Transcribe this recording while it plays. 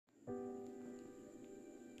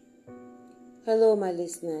Hello, my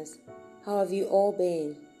listeners. How have you all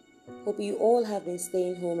been? Hope you all have been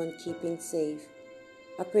staying home and keeping safe.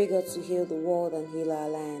 I pray God to heal the world and heal our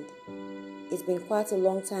land. It's been quite a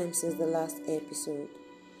long time since the last episode.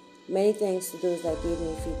 Many thanks to those that gave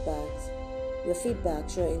me feedbacks. Your feedback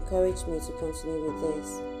sure encouraged me to continue with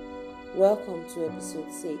this. Welcome to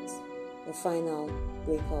episode 6, the final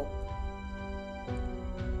breakup.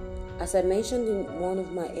 As I mentioned in one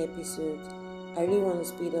of my episodes, I really want to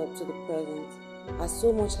speed up to the present, as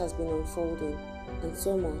so much has been unfolding and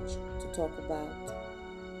so much to talk about.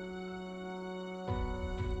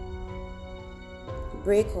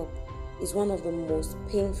 Breakup is one of the most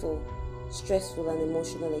painful, stressful, and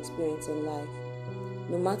emotional experiences in life.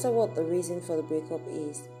 No matter what the reason for the breakup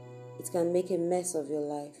is, it can make a mess of your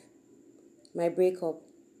life. My breakup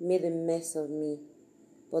made a mess of me,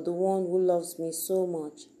 but the one who loves me so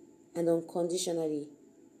much and unconditionally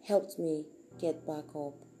helped me get back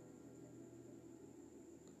up.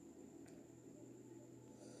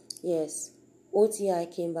 Yes, OTI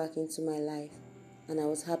came back into my life, and I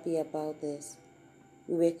was happy about this.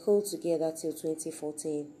 We were cool together till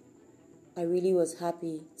 2014. I really was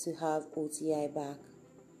happy to have OTI back.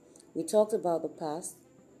 We talked about the past,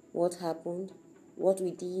 what happened, what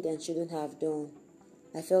we did and shouldn't have done.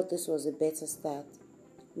 I felt this was a better start.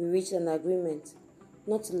 We reached an agreement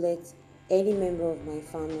not to let any member of my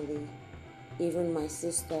family, even my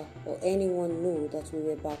sister or anyone, know that we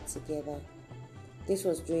were back together. This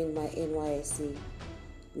was during my NYSC.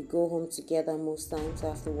 We go home together most times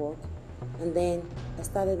after work, and then I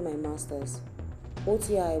started my master's.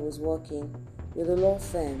 OTI was working with a law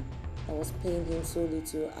firm that was paying him so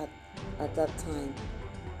little at that time.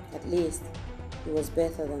 At least it was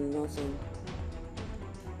better than nothing.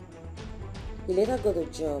 He later got a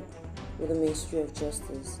job with the Ministry of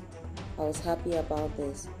Justice. I was happy about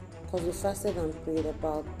this because we fasted and prayed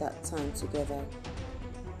about that time together.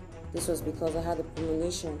 This was because I had a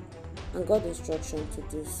premonition and got instruction to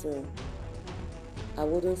do so. I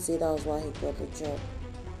wouldn't say that was why he got the job,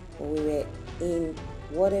 but we were in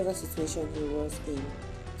whatever situation he was in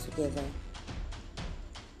together.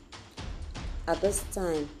 At this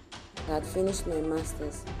time, I had finished my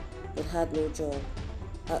master's but had no job.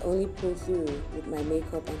 I only pulled through with my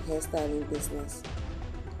makeup and hairstyling business.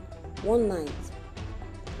 One night,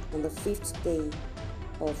 on the 5th day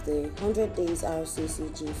of the 100 days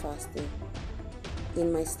RCCG fasting,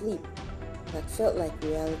 in my sleep that felt like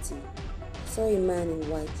reality, I saw a man in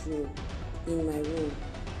white robe in my room.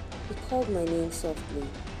 He called my name softly.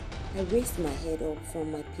 I raised my head up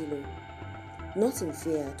from my pillow, not in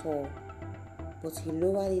fear at all, but he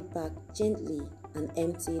lowered it back gently and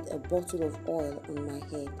emptied a bottle of oil on my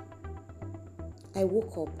head. I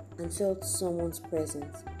woke up and felt someone's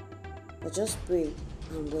presence. I just prayed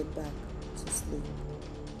and went back to sleep.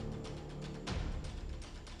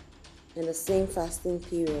 In the same fasting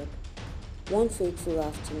period, one fateful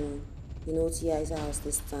afternoon, in OTI's house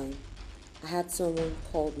this time, I had someone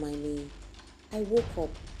called my name. I woke up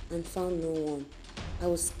and found no one. I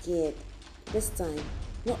was scared. This time,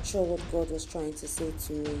 not sure what God was trying to say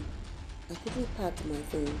to me. I quickly packed my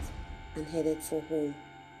things and headed for home.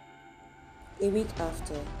 A week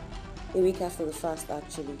after the fast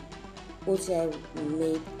actually, OTI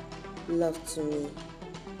made love to me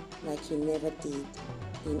like he never did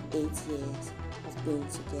in 8 years of being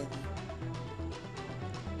together.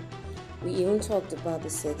 We even talked about the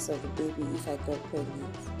sex of the baby if I got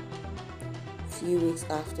pregnant. A few weeks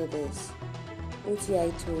after this,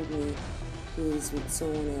 OTI told me he is with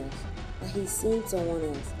someone else, that he's seen someone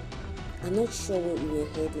else. I'm not sure where we were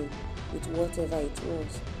heading with whatever it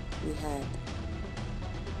was we had.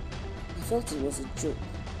 I felt it was a joke,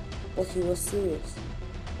 but he was serious.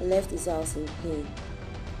 I left his house in pain,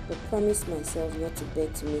 but promised myself not to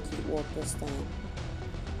beg to make it work this time.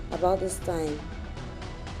 About this time,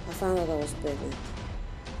 I found out I was pregnant.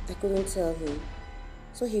 I couldn't tell him,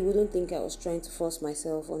 so he wouldn't think I was trying to force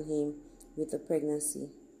myself on him with the pregnancy.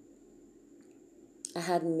 I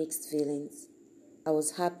had mixed feelings. I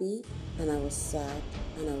was happy and I was sad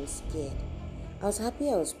and I was scared. I was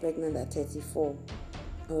happy I was pregnant at 34.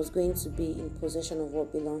 I was going to be in possession of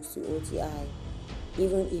what belongs to OTI,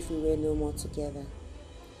 even if we were no more together.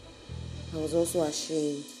 I was also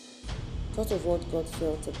ashamed. Thought of what God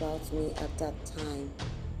felt about me at that time.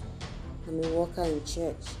 I'm a worker in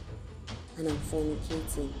church and I'm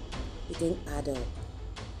fornicating. It didn't add up.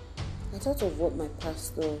 I thought of what my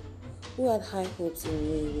pastor, who had high hopes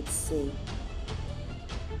in me, would say.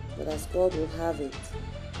 But as God would have it,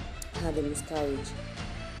 I had a miscarriage.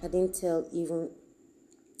 I didn't tell even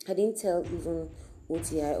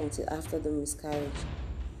OTI until after the miscarriage.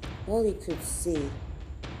 All he could say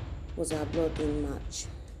was our blood didn't match.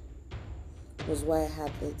 Was why I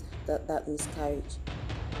had that miscarriage.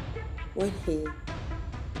 When he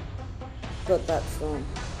got that from,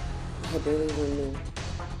 I don't even know.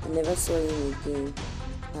 I never saw him again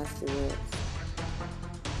afterwards.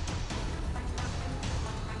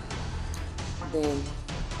 Then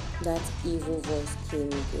that evil voice came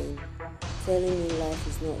again, telling me life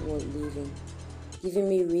is not worth living, giving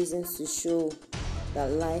me reasons to show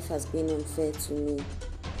that life has been unfair to me.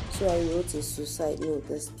 So I wrote a suicide note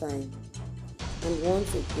this time. And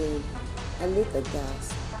once again, I lit the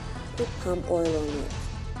gas, put palm oil on it.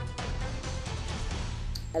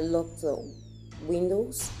 I locked the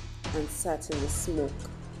windows and sat in the smoke.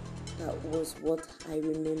 That was what I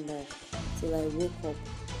remembered till I woke up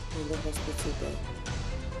in the hospital bed.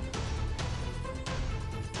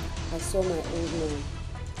 I saw my old mom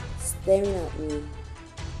staring at me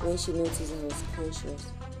when she noticed I was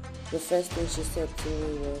conscious. The first thing she said to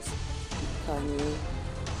me was, "Kanye,"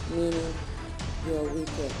 meaning you are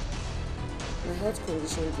wicked. My health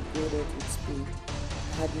condition degraded with speed.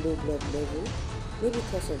 I had low blood level, maybe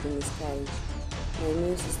because of the miscarriage. My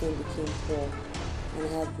immune system became poor and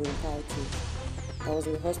I had bronchitis. I was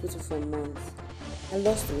in the hospital for months. I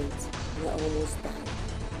lost weight and I almost died,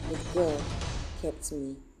 but God kept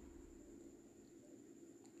me.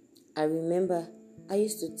 I remember I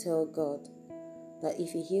used to tell God that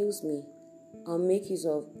if He heals me, I'll make use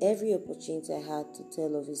of every opportunity I had to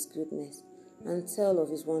tell of His goodness and tell of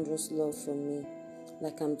His wondrous love for me,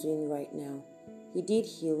 like I'm doing right now. He did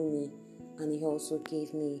heal me, and He also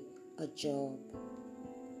gave me a job.